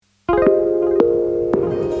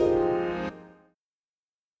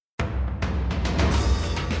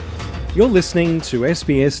You're listening to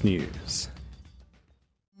SBS News.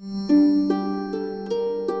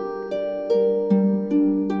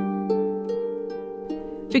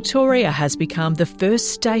 Victoria has become the first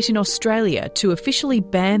state in Australia to officially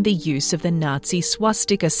ban the use of the Nazi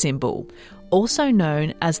swastika symbol, also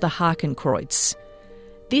known as the Hakenkreuz.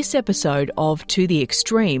 This episode of To the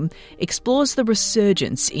Extreme explores the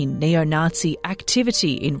resurgence in neo-Nazi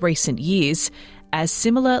activity in recent years, as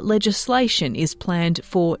similar legislation is planned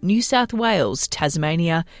for New South Wales,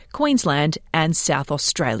 Tasmania, Queensland and South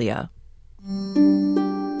Australia.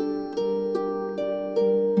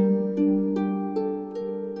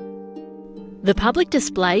 The public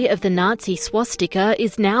display of the Nazi swastika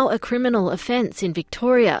is now a criminal offence in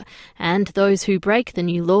Victoria, and those who break the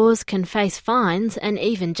new laws can face fines and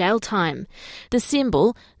even jail time. The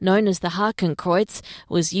symbol, known as the Hakenkreuz,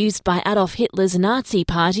 was used by Adolf Hitler's Nazi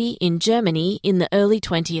Party in Germany in the early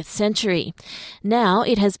 20th century. Now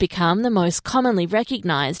it has become the most commonly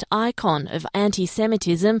recognised icon of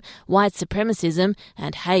anti-Semitism, white supremacism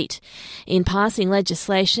and hate. In passing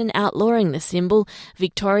legislation outlawing the symbol,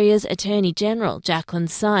 Victoria's Attorney-General Jacqueline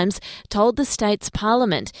Symes told the state's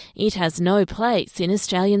parliament it has no place in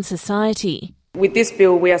Australian society. With this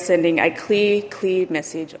bill, we are sending a clear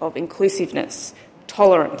message of inclusiveness,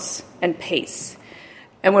 tolerance and peace.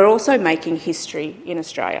 And we're also making history in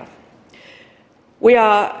Australia. We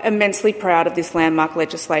are immensely proud of this landmark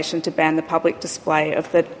legislation to ban the public display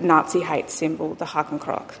of the Nazi hate symbol, the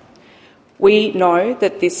Hakenkreuz. We know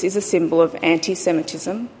that this is a symbol of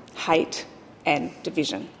anti-Semitism, hate and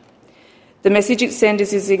division. The message it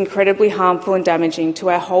sends is incredibly harmful and damaging to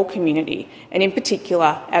our whole community, and in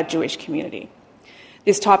particular, our Jewish community.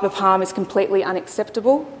 This type of harm is completely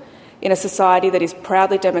unacceptable in a society that is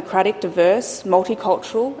proudly democratic, diverse,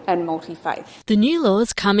 multicultural and multi-faith. The new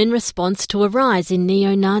laws come in response to a rise in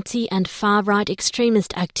neo-Nazi and far-right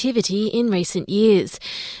extremist activity in recent years.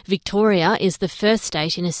 Victoria is the first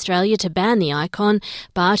state in Australia to ban the icon,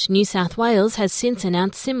 but New South Wales has since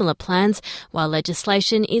announced similar plans, while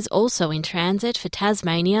legislation is also in transit for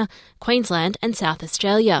Tasmania, Queensland and South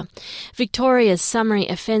Australia. Victoria's Summary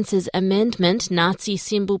Offences Amendment Nazi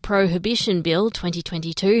Symbol Prohibition Bill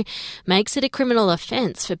 2022 makes it a criminal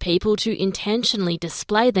offence for people to intentionally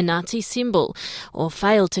display the Nazi symbol or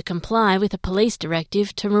fail to comply with a police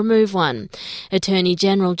directive to remove one.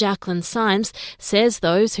 Attorney-General Jacqueline Symes says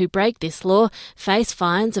those who break this law face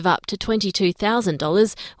fines of up to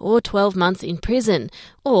 $22,000 or 12 months in prison,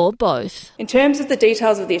 or both. In terms of the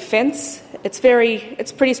details of the offence, it's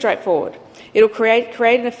pretty straightforward. It'll create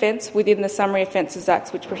an offence within the Summary Offences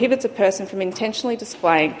Act which prohibits a person from intentionally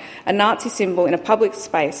displaying a Nazi symbol in a public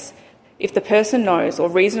space if the person knows or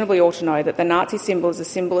reasonably ought to know that the Nazi symbol is a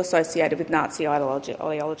symbol associated with Nazi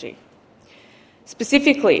ideology.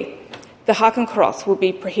 Specifically, the Hakenkreuz will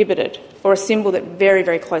be prohibited, or a symbol that very,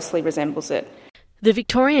 very closely resembles it. The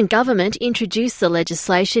Victorian government introduced the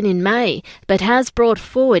legislation in May, but has brought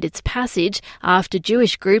forward its passage after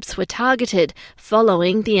Jewish groups were targeted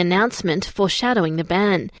following the announcement foreshadowing the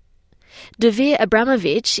ban. Davir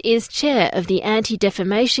Abramovich is chair of the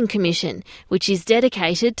Anti-Defamation Commission, which is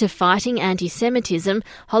dedicated to fighting anti-Semitism,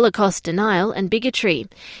 Holocaust denial and bigotry.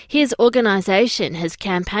 His organisation has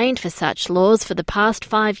campaigned for such laws for the past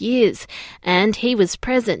 5 years, and he was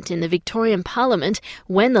present in the Victorian Parliament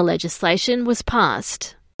when the legislation was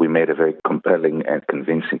passed. We made a very compelling and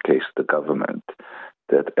convincing case to the government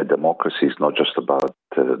that a democracy is not just about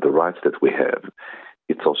the rights that we have.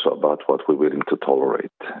 It's also about what we're willing to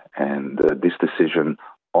tolerate. And this decision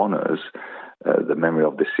honours the memory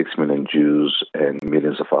of the 6 million Jews and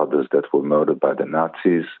millions of others that were murdered by the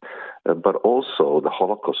Nazis, but also the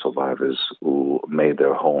Holocaust survivors who made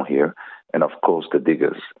their home here, and of course the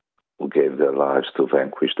diggers who gave their lives to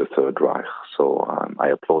vanquish the Third Reich. So I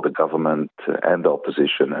applaud the government and the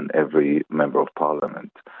opposition and every member of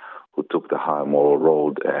parliament who took the high moral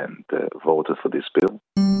road and voted for this bill.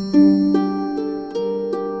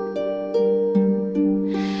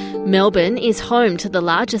 Melbourne is home to the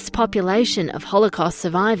largest population of Holocaust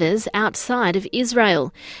survivors outside of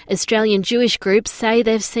Israel. Australian Jewish groups say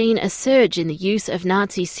they've seen a surge in the use of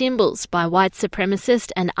Nazi symbols by white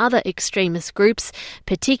supremacist and other extremist groups,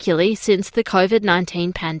 particularly since the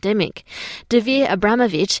COVID-19 pandemic. Davir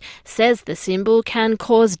Abramovich says the symbol can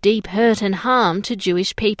cause deep hurt and harm to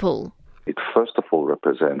Jewish people. It first of all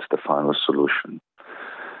represents the final solution.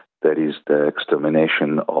 That is the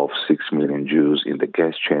extermination of 6 million Jews in the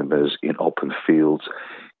gas chambers, in open fields.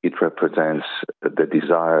 It represents the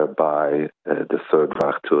desire by the Third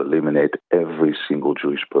Reich to eliminate every single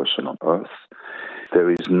Jewish person on earth.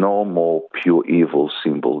 There is no more pure evil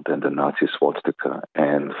symbol than the Nazi swastika.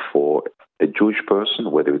 And for a Jewish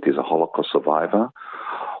person, whether it is a Holocaust survivor,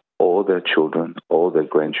 or their children, or their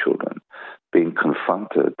grandchildren, being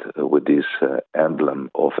confronted with this emblem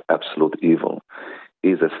of absolute evil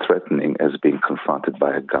is as threatening as being confronted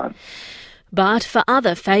by a gun. But for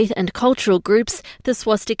other faith and cultural groups, the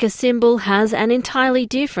swastika symbol has an entirely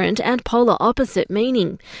different and polar opposite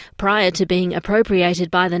meaning. Prior to being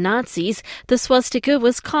appropriated by the Nazis, the swastika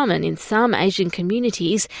was common in some Asian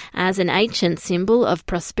communities as an ancient symbol of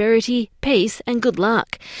prosperity, peace and good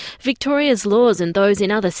luck. Victoria's laws and those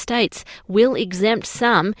in other states will exempt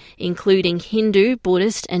some, including Hindu,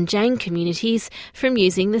 Buddhist and Jain communities, from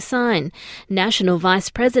using the sign. National Vice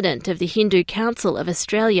President of the Hindu Council of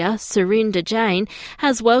Australia, Surinder Jain,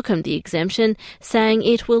 has welcomed the exemption, saying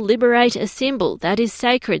it will liberate a symbol that is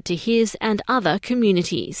sacred to his and other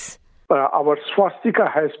communities. Our swastika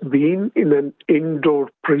has been in an indoor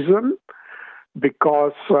prison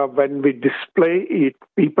because when we display it,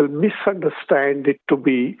 people misunderstand it to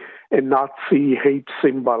be a Nazi hate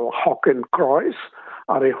symbol, Hakenkreuz,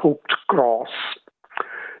 or a hooked cross.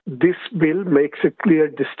 This bill makes a clear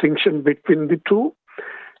distinction between the two.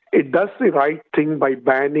 It does the right thing by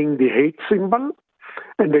banning the hate symbol,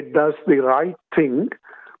 and it does the right thing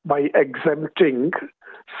by exempting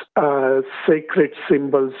sacred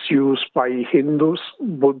symbols used by Hindus,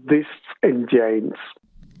 Buddhists, and Jains.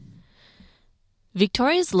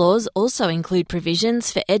 Victoria's laws also include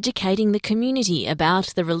provisions for educating the community about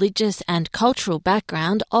the religious and cultural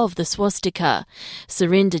background of the swastika.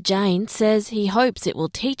 Surinder Jain says he hopes it will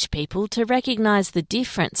teach people to recognise the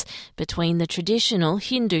difference between the traditional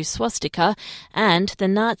Hindu swastika and the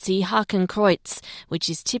Nazi Hakenkreuz, which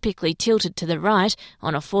is typically tilted to the right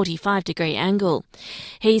on a 45-degree angle.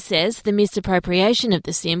 He says the misappropriation of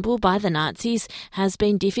the symbol by the Nazis has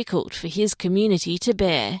been difficult for his community to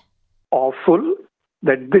bear. Awful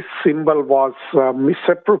that this symbol was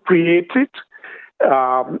misappropriated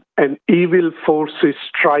and evil forces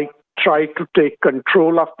try to take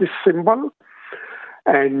control of this symbol.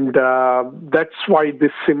 And that's why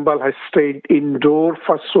this symbol has stayed indoor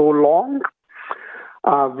for so long.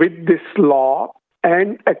 With this law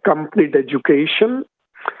and accompanied education,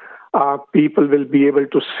 people will be able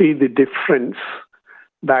to see the difference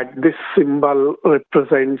that this symbol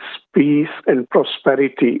represents peace and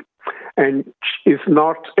prosperity and is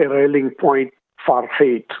not a rallying point for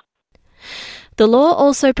hate. The law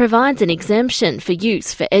also provides an exemption for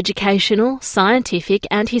use for educational, scientific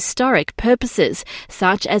and historic purposes,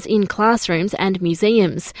 such as in classrooms and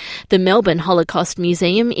museums. The Melbourne Holocaust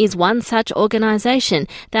Museum is one such organisation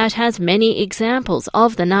that has many examples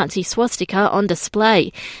of the Nazi swastika on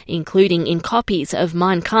display, including in copies of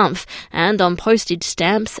Mein Kampf and on postage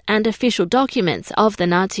stamps and official documents of the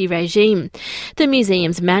Nazi regime. The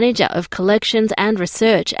museum's manager of collections and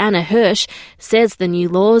research, Anna Hirsch, says the new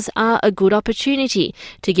laws are a good opportunity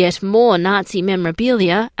to get more Nazi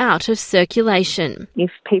memorabilia out of circulation.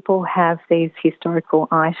 If people have these historical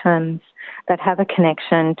items that have a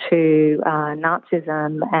connection to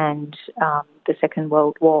Nazism and the Second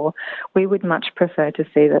World War, we would much prefer to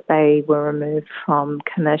see that they were removed from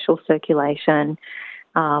commercial circulation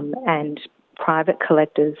and private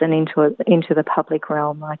collectors and into the public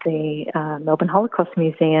realm, like the Melbourne Holocaust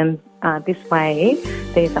Museum. This way,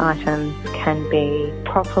 these items can be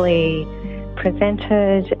properly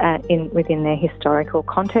presented within their historical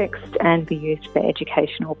context and be used for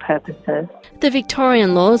educational purposes. The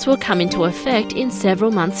Victorian laws will come into effect in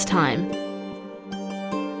several months' time.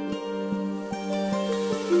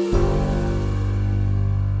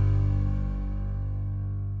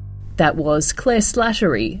 That was Claire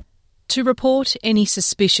Slattery. To report any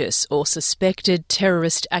suspicious or suspected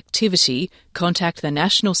terrorist activity, contact the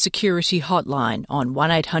National Security Hotline on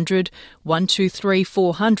 1800 123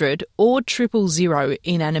 400 or 000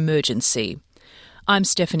 in an emergency. I'm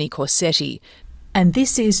Stephanie Corsetti, and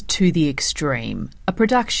this is To the Extreme, a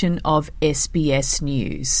production of SBS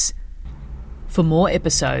News. For more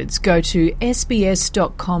episodes, go to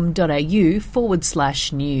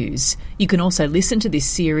sbs.com.au/news. You can also listen to this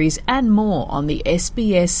series and more on the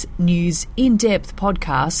SBS News In-Depth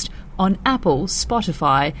podcast on Apple,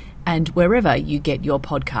 Spotify, and wherever you get your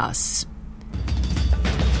podcasts.